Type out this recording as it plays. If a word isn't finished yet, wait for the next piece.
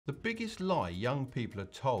The biggest lie young people are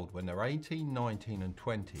told when they're 18, 19 and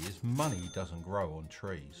 20 is money doesn't grow on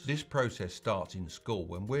trees. This process starts in school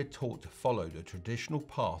when we're taught to follow the traditional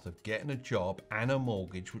path of getting a job and a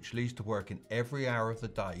mortgage, which leads to working every hour of the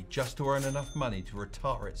day just to earn enough money to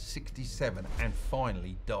retire at 67 and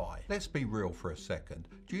finally die. Let's be real for a second.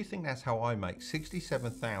 Do you think that's how I make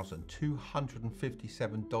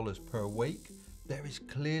 $67,257 per week? There is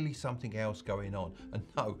clearly something else going on, and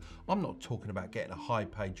no, I'm not talking about getting a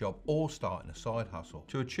high-paid job or starting a side hustle.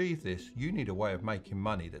 To achieve this, you need a way of making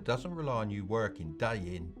money that doesn't rely on you working day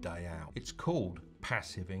in, day out. It's called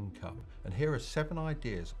passive income, and here are 7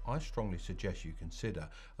 ideas I strongly suggest you consider,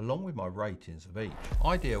 along with my ratings of each.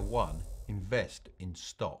 Idea 1. Invest in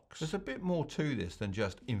stocks. There's a bit more to this than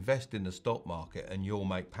just invest in the stock market and you'll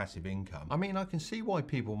make passive income. I mean, I can see why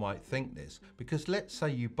people might think this, because let's say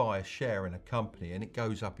you buy a share in a company and it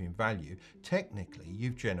goes up in value. Technically,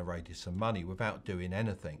 you've generated some money without doing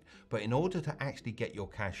anything, but in order to actually get your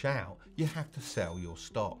cash out, you have to sell your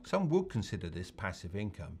stock. Some would consider this passive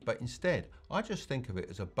income, but instead, I just think of it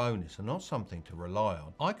as a bonus and not something to rely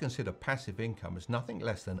on. I consider passive income as nothing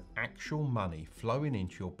less than actual money flowing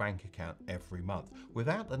into your bank account every month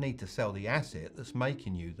without the need to sell the asset that's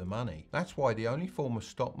making you the money. That's why the only form of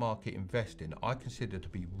stock market investing I consider to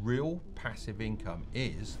be real passive income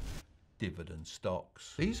is dividend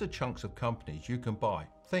stocks. These are chunks of companies you can buy.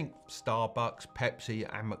 Think Starbucks, Pepsi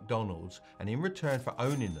and McDonald's, and in return for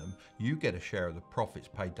owning them, you get a share of the profits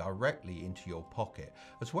paid directly into your pocket,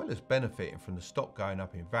 as well as benefiting from the stock going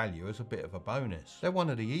up in value as a bit of a bonus. They're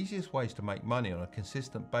one of the easiest ways to make money on a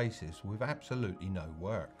consistent basis with absolutely no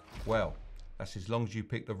work. Well, that's as long as you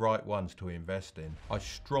pick the right ones to invest in. I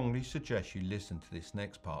strongly suggest you listen to this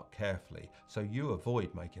next part carefully so you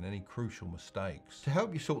avoid making any crucial mistakes. To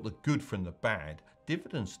help you sort the good from the bad,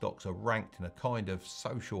 dividend stocks are ranked in a kind of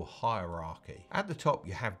social hierarchy. At the top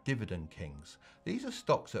you have dividend kings. These are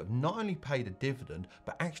stocks that have not only paid a dividend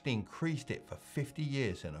but actually increased it for 50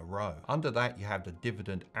 years in a row. Under that you have the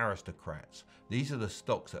dividend aristocrats. These are the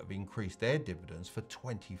stocks that have increased their dividends for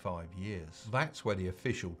 25 years. That's where the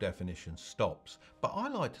official definition stops. But I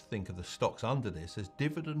like to think of the stocks under this as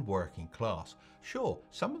dividend working class. Sure,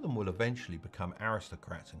 some of them will eventually become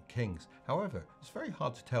aristocrats and kings. However, it's very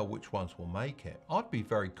hard to tell which ones will make it. I'd be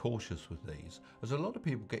very cautious with these, as a lot of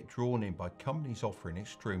people get drawn in by companies offering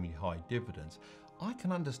extremely high dividends. I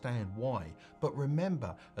can understand why, but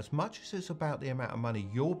remember, as much as it's about the amount of money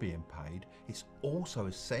you're being paid, it's also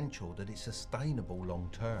essential that it's sustainable long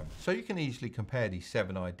term. So you can easily compare these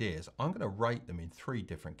 7 ideas. I'm going to rate them in 3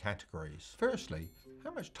 different categories. Firstly,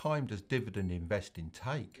 how much time does dividend investing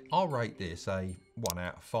take? I'll rate this a 1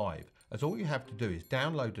 out of 5, as all you have to do is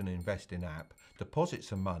download an investing app, deposit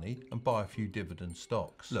some money and buy a few dividend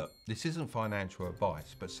stocks. Look, this isn't financial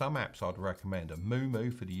advice, but some apps I'd recommend are Moo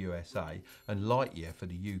for the USA and Lightyear for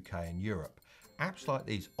the UK and Europe. Apps like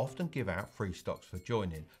these often give out free stocks for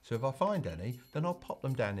joining, so if I find any, then I'll pop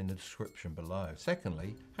them down in the description below.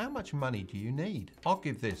 Secondly, how much money do you need? I'll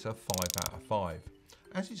give this a 5 out of 5.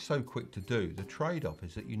 As it's so quick to do, the trade-off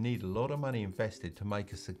is that you need a lot of money invested to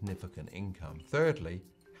make a significant income. Thirdly,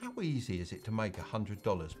 how easy is it to make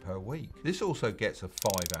 $100 per week? This also gets a 5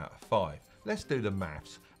 out of 5. Let's do the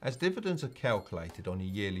maths. As dividends are calculated on a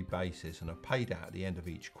yearly basis and are paid out at the end of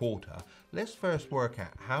each quarter, let's first work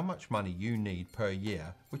out how much money you need per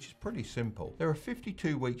year, which is pretty simple. There are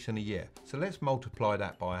 52 weeks in a year, so let's multiply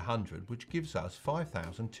that by 100, which gives us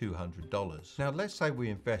 $5,200. Now let's say we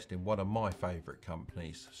invest in one of my favourite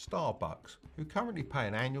companies, Starbucks, who currently pay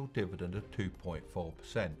an annual dividend of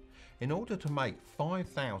 2.4%. In order to make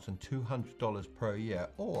 $5,200 per year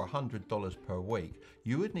or $100 per week,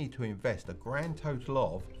 you would need to invest a grand total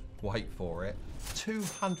of, wait for it,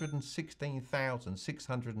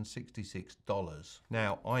 $216,666.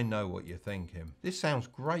 Now, I know what you're thinking. This sounds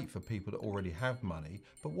great for people that already have money,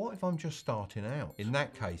 but what if I'm just starting out? In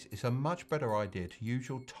that case, it's a much better idea to use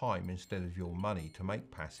your time instead of your money to make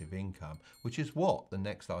passive income, which is what the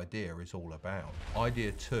next idea is all about.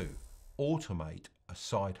 Idea 2, automate a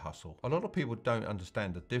side hustle. A lot of people don't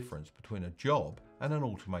understand the difference between a job and an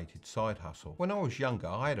automated side hustle. When I was younger,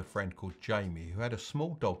 I had a friend called Jamie who had a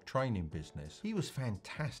small dog training business. He was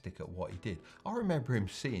fantastic at what he did. I remember him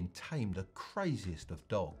seeing tame the craziest of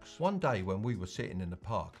dogs. One day when we were sitting in the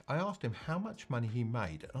park, I asked him how much money he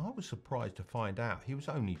made, and I was surprised to find out he was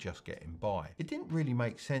only just getting by. It didn't really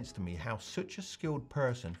make sense to me how such a skilled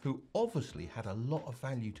person who obviously had a lot of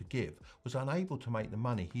value to give was unable to make the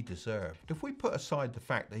money he deserved. If we put aside the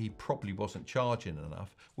fact that he probably wasn't charging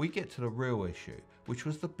enough, we get to the real issue, which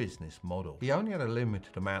was the business model. He only had a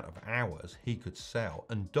limited amount of hours he could sell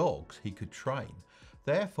and dogs he could train.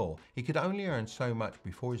 Therefore, he could only earn so much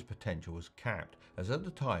before his potential was capped, as at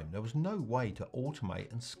the time there was no way to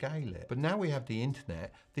automate and scale it. But now we have the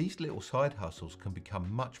internet, these little side hustles can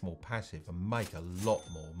become much more passive and make a lot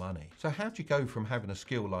more money. So how do you go from having a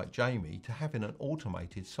skill like Jamie to having an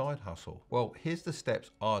automated side hustle? Well, here's the steps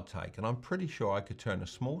I'd take, and I'm pretty sure I could turn a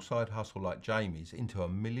small side hustle like Jamie's into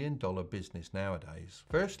 $1 million business nowadays.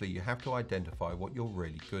 Firstly, you have to identify what you're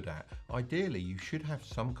really good at. Ideally, you should have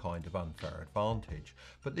some kind of unfair advantage,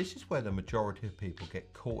 but this is where the majority of people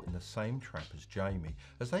get caught in the same trap as Jamie,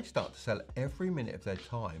 as they start to sell every minute of their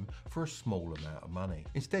time for a small amount of money.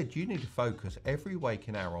 Instead, you need to focus every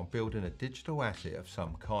waking hour on building a digital asset of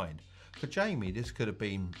some kind. For Jamie, this could have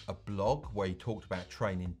been a blog where he talked about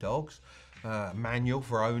training dogs, a manual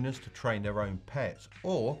for owners to train their own pets,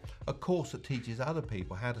 or a course that teaches other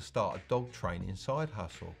people how to start a dog training side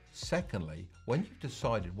hustle. Secondly, when you've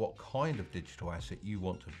decided what kind of digital asset you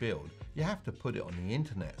want to build, you have to put it on the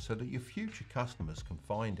internet so that your future customers can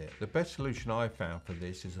find it. The best solution I've found for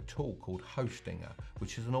this is a tool called Hostinger,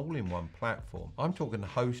 which is an all-in-one platform. I'm talking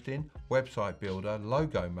hosting, website builder,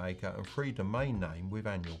 logo maker, and free domain name with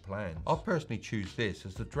annual plans. I personally choose this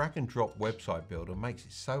as the drag and drop website builder makes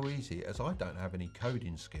it so easy, as I don't have any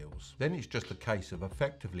coding skills. Then it's just a case of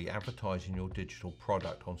effectively advertising your digital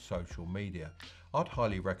product on social media. I'd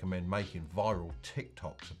highly recommend making viral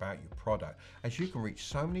TikToks about your product, as you can reach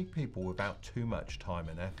so many people without too much time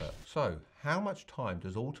and effort. So, how much time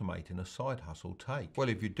does automating a side hustle take? Well,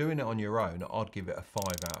 if you're doing it on your own, I'd give it a 5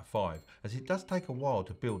 out of 5, as it does take a while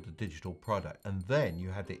to build the digital product, and then you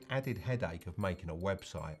have the added headache of making a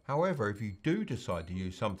website. However, if you do decide to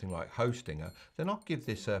use something like Hostinger, then I'll give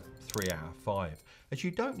this a 3 out of 5, as you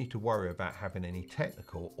don't need to worry about having any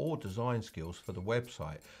technical or design skills for the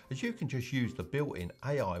website, as you can just use the built-in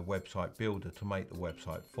AI website builder to make the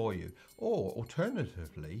website for you, or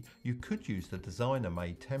alternatively, you could use the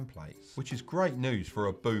designer-made templates, which is great news for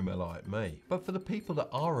a boomer like me. But for the people that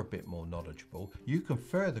are a bit more knowledgeable, you can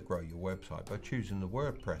further grow your website by choosing the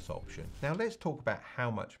WordPress option. Now let's talk about how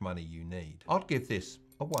much money you need. I'd give this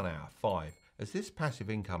a 1 out of 5. As this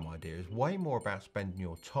passive income idea is way more about spending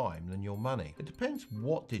your time than your money. It depends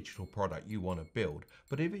what digital product you want to build,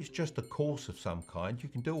 but if it's just a course of some kind, you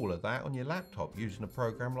can do all of that on your laptop using a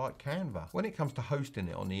program like Canva. When it comes to hosting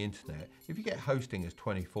it on the internet, if you get hosting as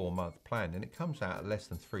 24-month plan, then it comes out at less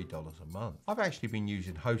than $3 a month. I've actually been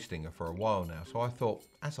using Hostinger for a while now, so I thought,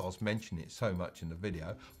 as I was mentioning it so much in the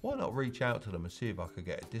video, why not reach out to them and see if I could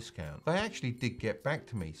get a discount. They actually did get back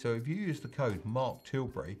to me, so if you use the code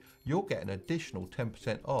Tilbury, you'll get an additional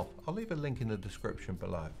 10% off. I'll leave a link in the description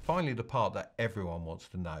below. Finally, the part that everyone wants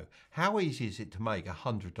to know. How easy is it to make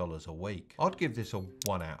 $100 a week? I'd give this a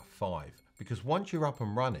 1 out of 5. Because once you're up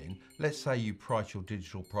and running, let's say you price your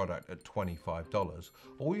digital product at $25,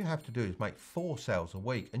 all you have to do is make 4 sales a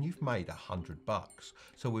week and you've made $100.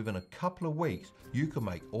 So within a couple of weeks, you can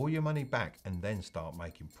make all your money back and then start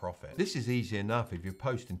making profit. This is easy enough if you're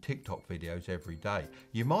posting TikTok videos every day.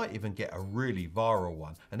 You might even get a really viral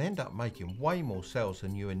one and end up making way more sales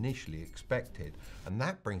than you initially expected. And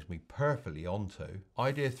that brings me perfectly onto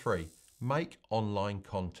idea 3. Make online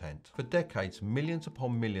content. For decades, millions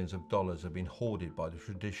upon millions of dollars have been hoarded by the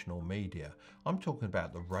traditional media. I'm talking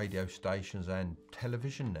about the radio stations and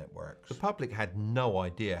television networks. The public had no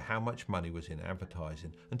idea how much money was in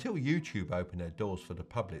advertising until YouTube opened their doors for the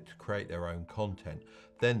public to create their own content.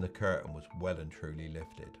 Then the curtain was well and truly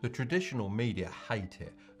lifted. The traditional media hate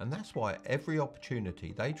it, and that's why at every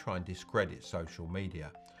opportunity they try and discredit social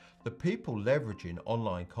media. The people leveraging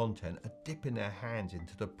online content are dipping their hands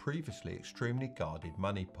into the previously extremely guarded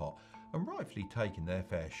money pot and rightfully taking their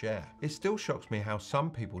fair share. It still shocks me how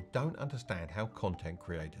some people don't understand how content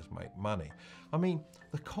creators make money. I mean,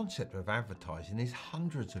 the concept of advertising is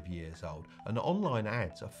hundreds of years old, and online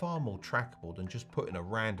ads are far more trackable than just putting a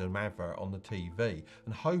random advert on the TV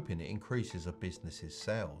and hoping it increases a business's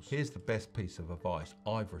sales. Here's the best piece of advice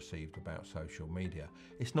I've received about social media.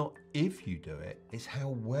 It's not if you do it, it's how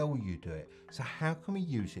well you do it. So how can we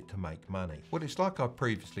use it to make money? Well, it's like I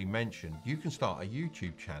previously mentioned, you can start a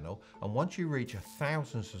YouTube channel, and once you reach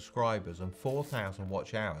 1,000 subscribers and 4,000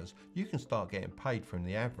 watch hours, you can start getting paid from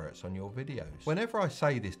the adverts on your videos. Whenever I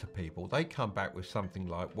say this to people, they come back with something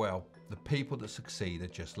like, well, the people that succeed are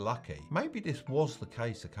just lucky. Maybe this was the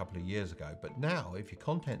case a couple of years ago, but now if your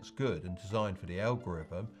content's good and designed for the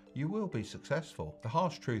algorithm, you will be successful. The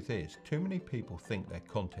harsh truth is, too many people think their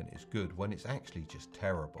content is good when it's actually just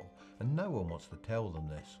terrible, and no one wants to tell them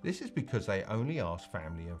this. This is because they only ask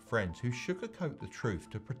family and friends who sugarcoat the truth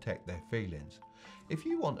to protect their feelings. If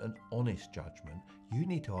you want an honest judgment, you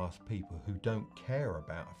need to ask people who don't care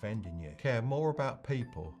about offending you. Care more about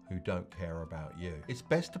people who don't care about you. It's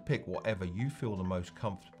best to pick whatever you feel the most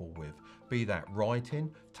comfortable with, be that writing,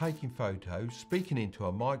 taking photos, speaking into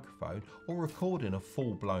a microphone, or recording a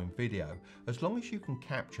full-blown video. As long as you can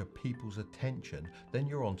capture people's attention, then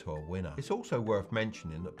you're onto a winner. It's also worth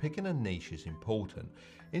mentioning that picking a niche is important.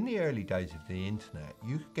 In the early days of the internet,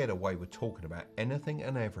 you could get away with talking about anything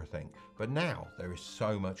and everything, but now there is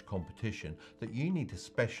so much competition that you need to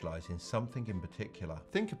specialize in something in particular.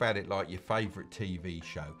 Think about it like your favorite TV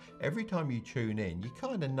show. Every time you tune in, you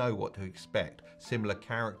kind of know what to expect, similar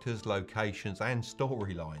characters, locations, and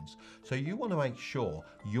storylines. So you want to make sure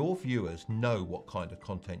your viewers know what kind of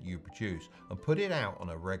content you produce and put it out on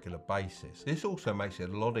a regular basis. This also makes it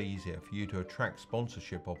a lot easier for you to attract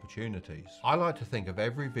sponsorship opportunities. I like to think of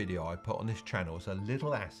every video I put on this channel as a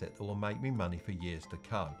little asset that will make me money for years to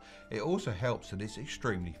come. It also helps that it's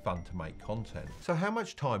extremely fun to make content. So how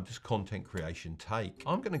much time does content creation take?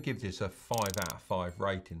 I'm going to give this a 5 out of 5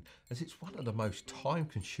 rating, as it's one of the most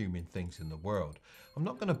time-consuming things in the world. I'm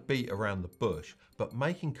not going to beat around the bush, but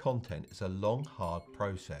making content is a long, hard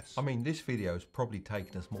process. I mean, this video has probably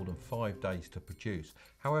taken us more than 5 days to produce.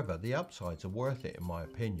 However, the upsides are worth it in my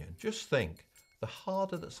opinion. Just think, the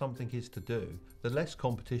harder that something is to do, the less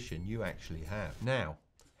competition you actually have. Now,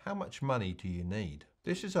 how much money do you need?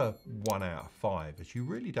 This is a 1 out of 5, as you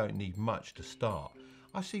really don't need much to start.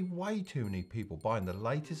 I see way too many people buying the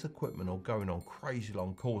latest equipment or going on crazy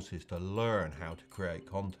long courses to learn how to create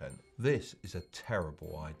content. This is a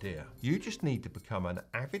terrible idea. You just need to become an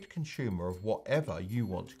avid consumer of whatever you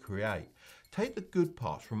want to create. Take the good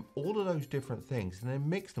parts from all of those different things and then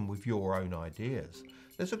mix them with your own ideas.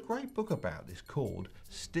 There's a great book about this called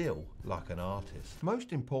Still Like an Artist.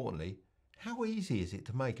 Most importantly, how easy is it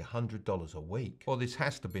to make $100 a week? Well, this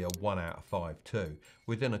has to be a 1 out of 5 too.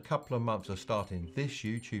 Within a couple of months of starting this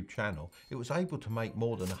YouTube channel, it was able to make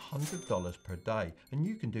more than $100 per day, and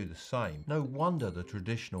you can do the same. No wonder the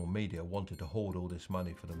traditional media wanted to hoard all this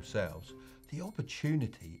money for themselves. The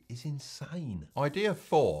opportunity is insane. Idea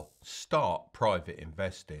 4, start private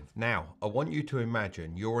investing. Now, I want you to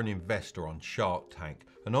imagine you're an investor on Shark Tank.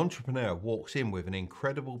 An entrepreneur walks in with an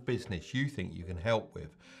incredible business you think you can help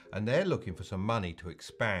with, and they're looking for some money to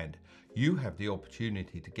expand. You have the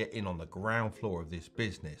opportunity to get in on the ground floor of this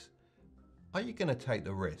business. Are you going to take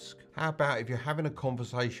the risk? How about if you're having a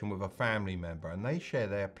conversation with a family member and they share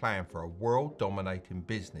their plan for a world-dominating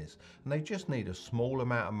business and they just need a small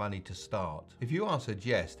amount of money to start? If you answered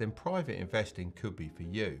yes, then private investing could be for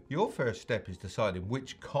you. Your first step is deciding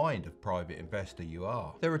which kind of private investor you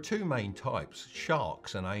are. There are 2 main types,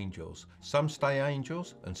 sharks and angels. Some stay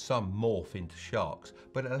angels and some morph into sharks,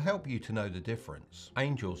 but it'll help you to know the difference.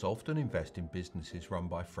 Angels often invest in businesses run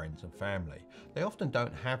by friends and family. They often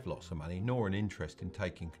don't have lots of money nor an interest in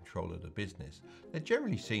taking control of the business. They're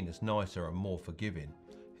generally seen as nicer and more forgiving,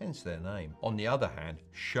 hence their name. On the other hand,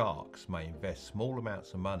 sharks may invest small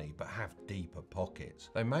amounts of money but have deeper pockets.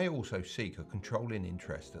 They may also seek a controlling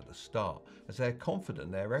interest at the start, as they're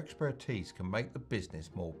confident their expertise can make the business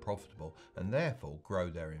more profitable and therefore grow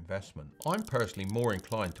their investment. I'm personally more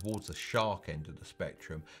inclined towards the shark end of the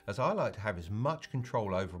spectrum, as I like to have as much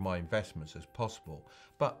control over my investments as possible.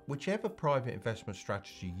 But whichever private investment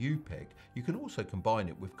strategy you pick, you can also combine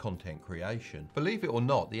it with content creation. Believe it or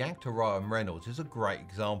not, the actor Ryan Reynolds is a great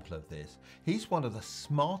example of this. He's one of the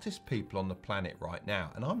smartest people on the planet right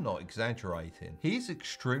now, and I'm not exaggerating. He's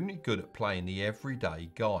extremely good at playing the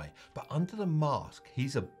everyday guy, but under the mask,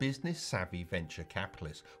 he's a business-savvy venture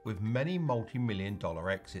capitalist with many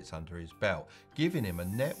multi-million-dollar exits under his belt, giving him a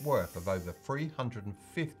net worth of over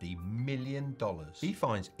 $350 million. He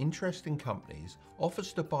finds interesting companies,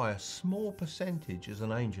 offers to buy a small percentage as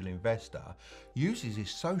an angel investor, uses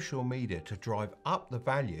his social media to drive up the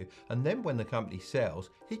value, and then when the company sells,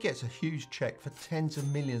 he gets a huge check for tens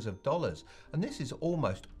of millions of dollars, and this is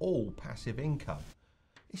almost all passive income.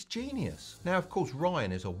 It's genius. Now, of course,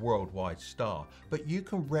 Ryan is a worldwide star, but you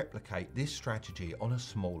can replicate this strategy on a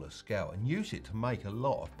smaller scale and use it to make a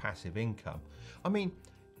lot of passive income. I mean,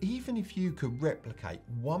 even if you could replicate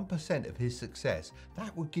 1% of his success,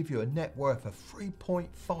 that would give you a net worth of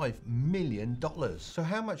 $3.5 million. So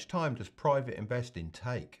how much time does private investing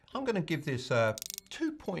take? I'm going to give this a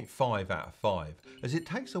 2.5 out of 5, as it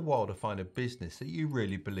takes a while to find a business that you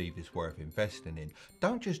really believe is worth investing in.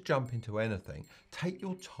 Don't just jump into anything. Take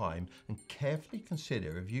your time and carefully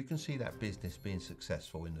consider if you can see that business being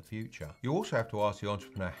successful in the future. You also have to ask the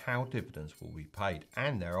entrepreneur how dividends will be paid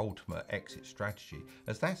and their ultimate exit strategy,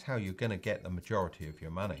 as that's how you're going to get the majority of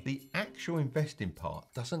your money. The actual investing part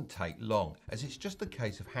doesn't take long, as it's just a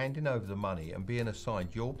case of handing over the money and being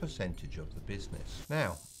assigned your percentage of the business.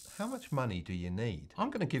 Now, how much money do you need?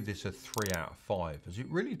 I'm going to give this a 3 out of 5, as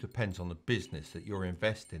it really depends on the business that you're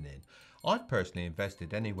investing in. I've personally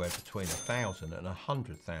invested anywhere between $1,000 and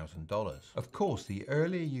 $100,000. Of course, the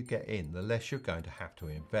earlier you get in, the less you're going to have to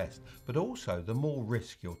invest, but also the more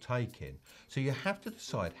risk you're taking. So you have to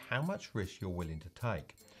decide how much risk you're willing to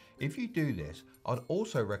take. If you do this, I'd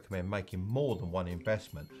also recommend making more than one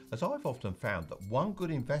investment, as I've often found that one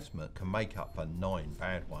good investment can make up for 9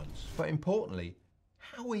 bad ones. But importantly,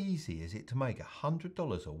 how easy is it to make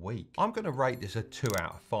 $100 a week? I'm going to rate this a 2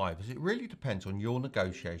 out of 5, as it really depends on your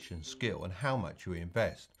negotiation skill and how much you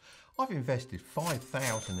invest. I've invested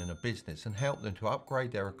 $5,000 in a business and helped them to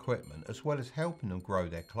upgrade their equipment, as well as helping them grow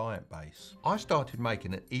their client base. I started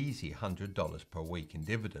making an easy $100 per week in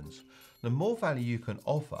dividends. The more value you can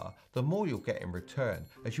offer, the more you'll get in return,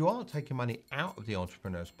 as you aren't taking money out of the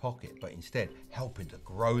entrepreneur's pocket, but instead helping to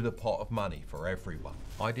grow the pot of money for everyone.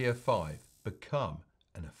 Idea 5, become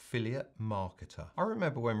an affiliate marketer. I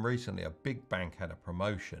remember when recently a big bank had a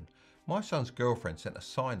promotion. My son's girlfriend sent a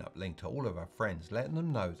sign-up link to all of her friends, letting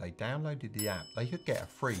them know if they downloaded the app, they could get a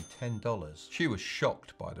free $10. She was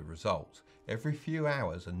shocked by the results. Every few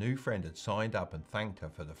hours, a new friend had signed up and thanked her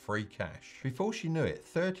for the free cash. Before she knew it,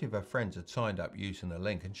 30 of her friends had signed up using the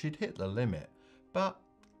link, and she'd hit the limit. But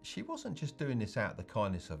she wasn't just doing this out of the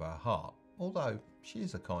kindness of her heart, although she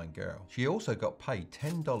is a kind girl. She also got paid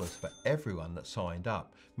 $10 for everyone that signed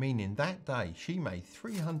up, meaning that day she made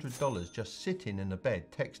 $300 just sitting in the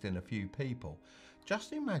bed texting a few people.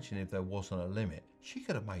 Just imagine if there wasn't a limit, she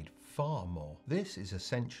could have made far more. This is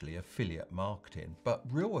essentially affiliate marketing, but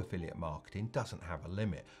real affiliate marketing doesn't have a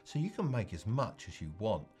limit, so you can make as much as you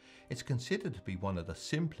want. It's considered to be one of the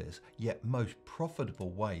simplest yet most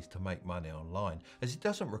profitable ways to make money online, as it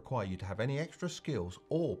doesn't require you to have any extra skills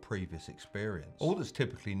or previous experience. All that's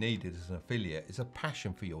typically needed as an affiliate is a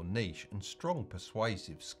passion for your niche and strong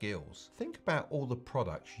persuasive skills. Think about all the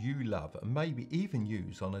products you love and maybe even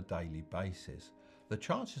use on a daily basis. The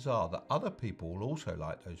chances are that other people will also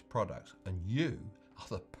like those products, and you are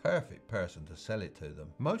the perfect person to sell it to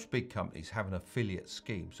them. Most big companies have an affiliate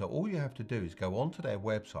scheme, so all you have to do is go onto their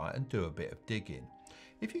website and do a bit of digging.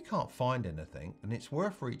 If you can't find anything, then it's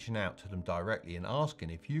worth reaching out to them directly and asking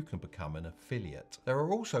if you can become an affiliate. There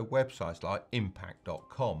are also websites like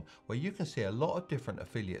impact.com where you can see a lot of different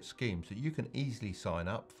affiliate schemes that you can easily sign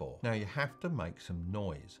up for. Now you have to make some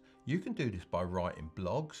noise. You can do this by writing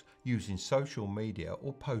blogs, using social media,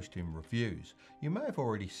 or posting reviews. You may have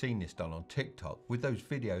already seen this done on TikTok with those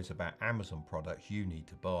videos about Amazon products you need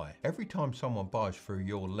to buy. Every time someone buys through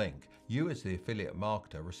your link, you as the affiliate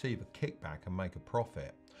marketer receive a kickback and make a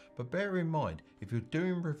profit. But bear in mind, if you're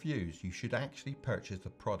doing reviews, you should actually purchase the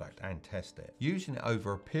product and test it. Using it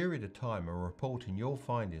over a period of time and reporting your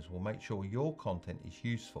findings will make sure your content is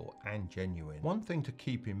useful and genuine. One thing to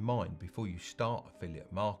keep in mind before you start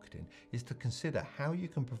affiliate marketing is to consider how you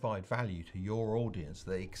can provide value to your audience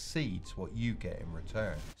that exceeds what you get in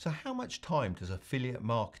return. So how much time does affiliate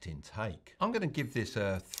marketing take? I'm going to give this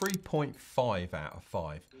a 3.5 out of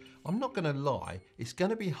 5. I'm not going to lie, it's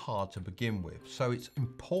going to be hard to begin with, so it's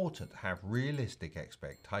important to have realistic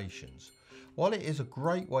expectations. While it is a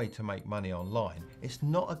great way to make money online, it's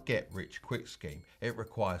not a get-rich-quick scheme. It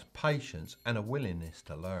requires patience and a willingness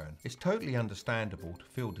to learn. It's totally understandable to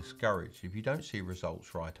feel discouraged if you don't see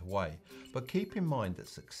results right away, but keep in mind that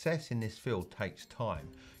success in this field takes time.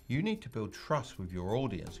 You need to build trust with your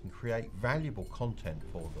audience and create valuable content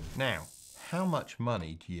for them. Now, how much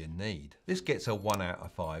money do you need? This gets a 1 out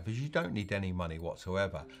of 5, as you don't need any money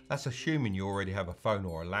whatsoever. That's assuming you already have a phone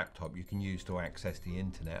or a laptop you can use to access the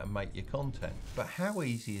internet and make your content. But how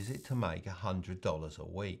easy is it to make $100 a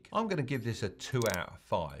week? I'm going to give this a 2 out of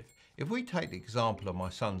 5. If we take the example of my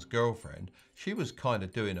son's girlfriend, she was kind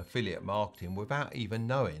of doing affiliate marketing without even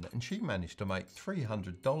knowing, and she managed to make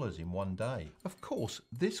 $300 in one day. Of course,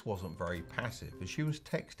 this wasn't very passive, as she was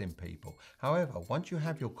texting people. However, once you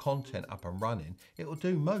have your content up and running, it will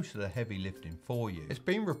do most of the heavy lifting for you. It's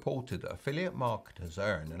been reported that affiliate marketers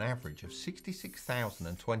earn an average of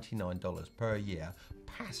 $66,029 per year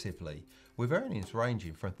passively, with earnings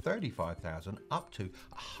ranging from $35,000 up to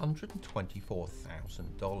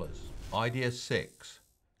 $124,000. Idea 6.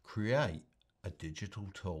 Create a digital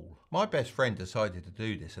tool. My best friend decided to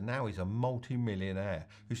do this, and now he's a multi-millionaire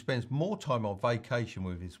who spends more time on vacation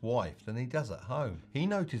with his wife than he does at home. He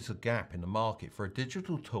noticed a gap in the market for a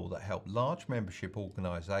digital tool that helped large membership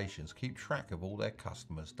organizations keep track of all their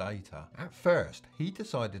customers' data. At first, he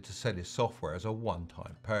decided to sell his software as a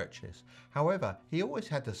one-time purchase. However, he always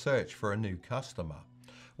had to search for a new customer.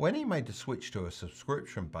 When he made the switch to a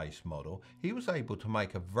subscription-based model, he was able to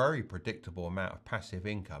make a very predictable amount of passive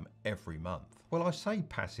income every month. Well, I say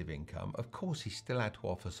passive income, of course he still had to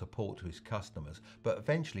offer support to his customers, but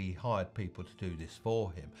eventually he hired people to do this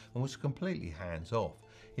for him and was completely hands-off.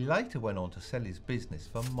 He later went on to sell his business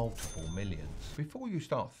for multiple millions. Before you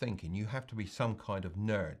start thinking you have to be some kind of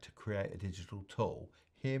nerd to create a digital tool,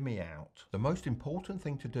 hear me out. The most important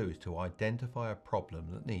thing to do is to identify a problem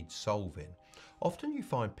that needs solving. Often you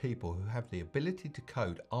find people who have the ability to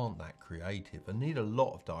code aren't that creative and need a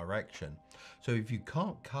lot of direction. So if you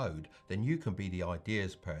can't code, then you can be the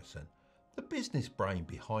ideas person, the business brain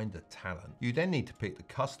behind the talent. You then need to pick the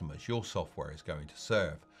customers your software is going to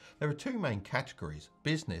serve. There are two main categories,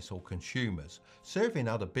 business or consumers. Serving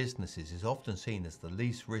other businesses is often seen as the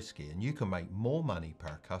least risky, and you can make more money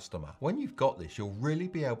per customer. When you've got this, you'll really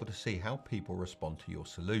be able to see how people respond to your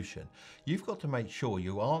solution. You've got to make sure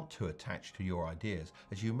you aren't too attached to your ideas,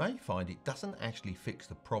 as you may find it doesn't actually fix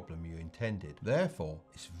the problem you intended. Therefore,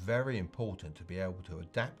 it's very important to be able to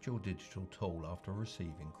adapt your digital tool after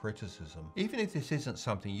receiving criticism. Even if this isn't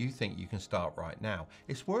something you think you can start right now,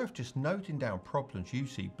 it's worth just noting down problems you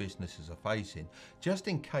see businesses are facing, just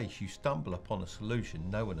in case you stumble upon a solution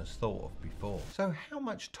no one has thought of before. So how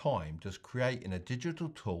much time does creating a digital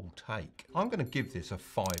tool take? I'm going to give this a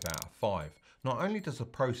 5 out of 5. Not only does the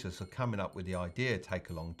process of coming up with the idea take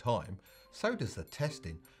a long time, so does the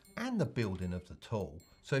testing and the building of the tool.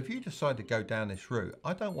 So if you decide to go down this route,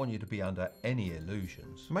 I don't want you to be under any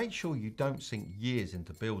illusions. Make sure you don't sink years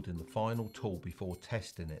into building the final tool before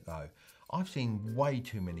testing it though. I've seen way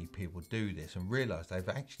too many people do this and realise they've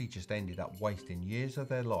actually just ended up wasting years of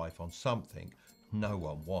their life on something no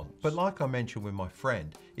one wants. But like I mentioned with my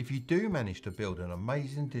friend, if you do manage to build an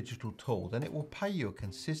amazing digital tool, then it will pay you a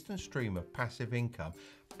consistent stream of passive income,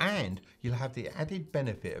 and you'll have the added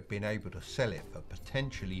benefit of being able to sell it for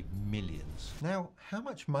potentially millions. Now, how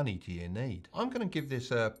much money do you need? I'm going to give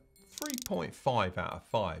this a 3.5 out of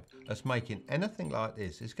 5, as making anything like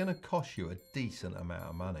this is going to cost you a decent amount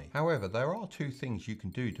of money. However, there are two things you can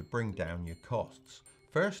do to bring down your costs.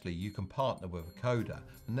 Firstly, you can partner with a coder,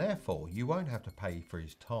 and therefore you won't have to pay for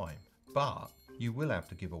his time, but you will have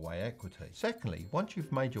to give away equity. Secondly, once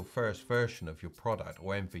you've made your first version of your product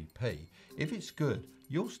or MVP, if it's good,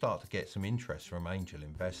 you'll start to get some interest from angel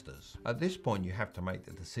investors. At this point, you have to make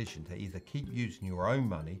the decision to either keep using your own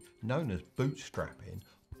money, known as bootstrapping,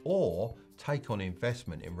 or take on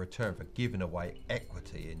investment in return for giving away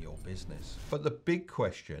equity in your business. But the big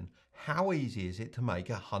question, how easy is it to make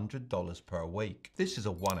 $100 per week? This is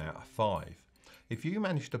a 1 out of 5. If you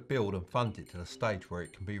manage to build and fund it to the stage where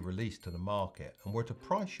it can be released to the market and were to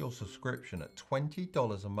price your subscription at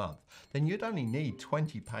 $20 a month, then you'd only need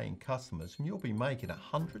 20 paying customers and you'll be making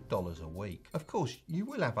 $100 a week. Of course, you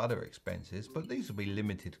will have other expenses, but these will be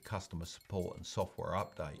limited to customer support and software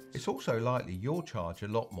updates. It's also likely you'll charge a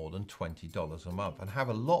lot more than $20 a month and have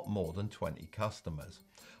a lot more than 20 customers.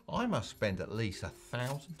 I must spend at least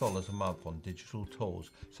 $1,000 a month on digital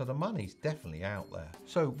tools, so the money's definitely out there.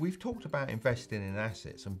 So we've talked about investing in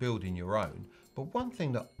assets and building your own, but one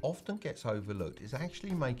thing that often gets overlooked is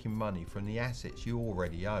actually making money from the assets you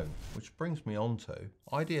already own, which brings me on to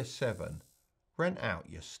idea 7, rent out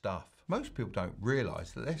your stuff. Most people don't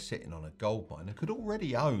realise that they're sitting on a goldmine and could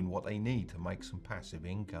already own what they need to make some passive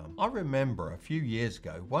income. I remember a few years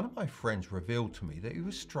ago, one of my friends revealed to me that he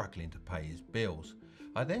was struggling to pay his bills.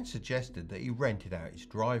 I then suggested that he rented out his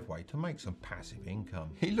driveway to make some passive income.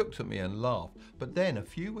 He looked at me and laughed, but then a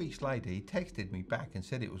few weeks later he texted me back and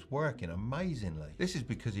said it was working amazingly. This is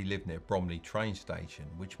because he lived near Bromley train station,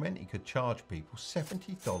 which meant he could charge people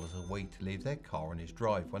 $70 a week to leave their car on his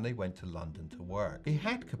drive when they went to London to work. He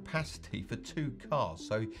had capacity for 2 cars,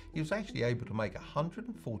 so he was actually able to make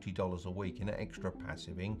 $140 a week in extra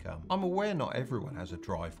passive income. I'm aware not everyone has a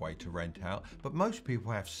driveway to rent out, but most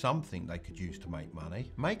people have something they could use to make money.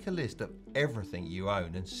 Make a list of everything you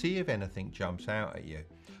own and see if anything jumps out at you.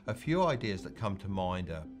 A few ideas that come to mind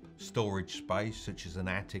are storage space such as an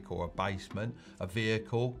attic or a basement, a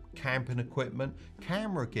vehicle, camping equipment,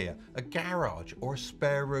 camera gear, a garage or a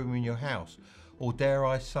spare room in your house, or dare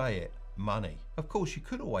I say it, money. Of course, you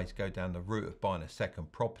could always go down the route of buying a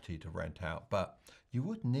second property to rent out, but You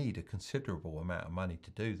would need a considerable amount of money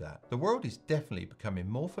to do that. The world is definitely becoming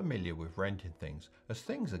more familiar with renting things as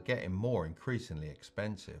things are getting more increasingly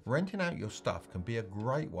expensive. Renting out your stuff can be a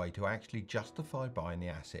great way to actually justify buying the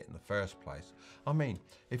asset in the first place. I mean,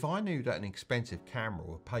 if I knew that an expensive camera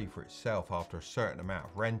would pay for itself after a certain amount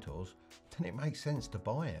of rentals, then it makes sense to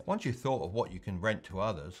buy it. Once you've thought of what you can rent to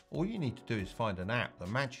others, all you need to do is find an app that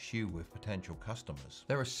matches you with potential customers.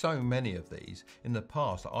 There are so many of these. In the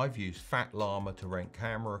past, I've used Fat Llama to rent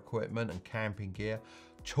camera equipment and camping gear,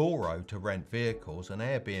 Toro to rent vehicles, and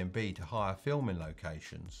Airbnb to hire filming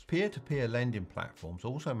locations. Peer-to-peer lending platforms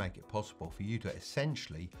also make it possible for you to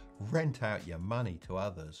essentially rent out your money to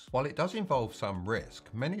others. While it does involve some risk,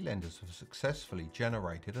 many lenders have successfully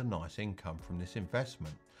generated a nice income from this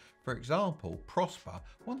investment. For example, Prosper,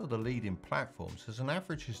 one of the leading platforms, has an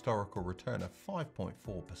average historical return of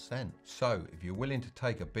 5.4%. So if you're willing to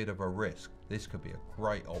take a bit of a risk, this could be a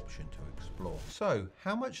great option to explore. So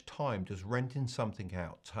how much time does renting something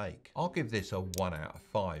out take? I'll give this a 1 out of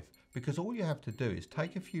 5. Because all you have to do is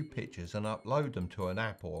take a few pictures and upload them to an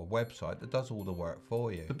app or a website that does all the work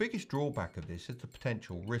for you. The biggest drawback of this is the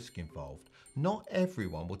potential risk involved. Not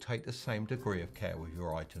everyone will take the same degree of care with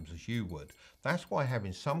your items as you would. That's why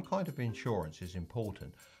having some kind of insurance is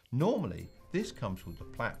important. Normally, this comes with the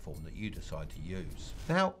platform that you decide to use.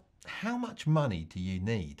 Now, how much money do you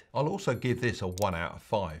need? I'll also give this a 1 out of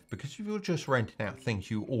 5 because if you're just renting out things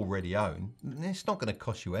you already own, it's not going to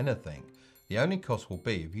cost you anything. The only cost will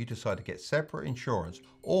be if you decide to get separate insurance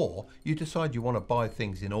or you decide you want to buy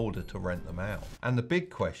things in order to rent them out. And the big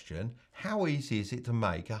question, how easy is it to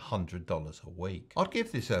make $100 a week? I'd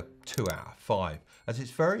give this a 2 out of 5 as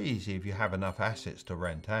it's very easy if you have enough assets to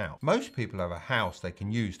rent out. Most people have a house they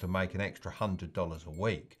can use to make an extra $100 a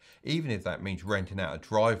week, even if that means renting out a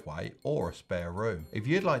driveway or a spare room. If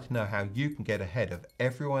you'd like to know how you can get ahead of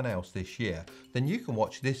everyone else this year, then you can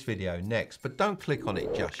watch this video next, but don't click on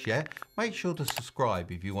it just yet. Make sure to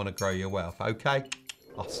subscribe if you want to grow your wealth, okay?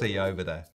 I'll see you over there.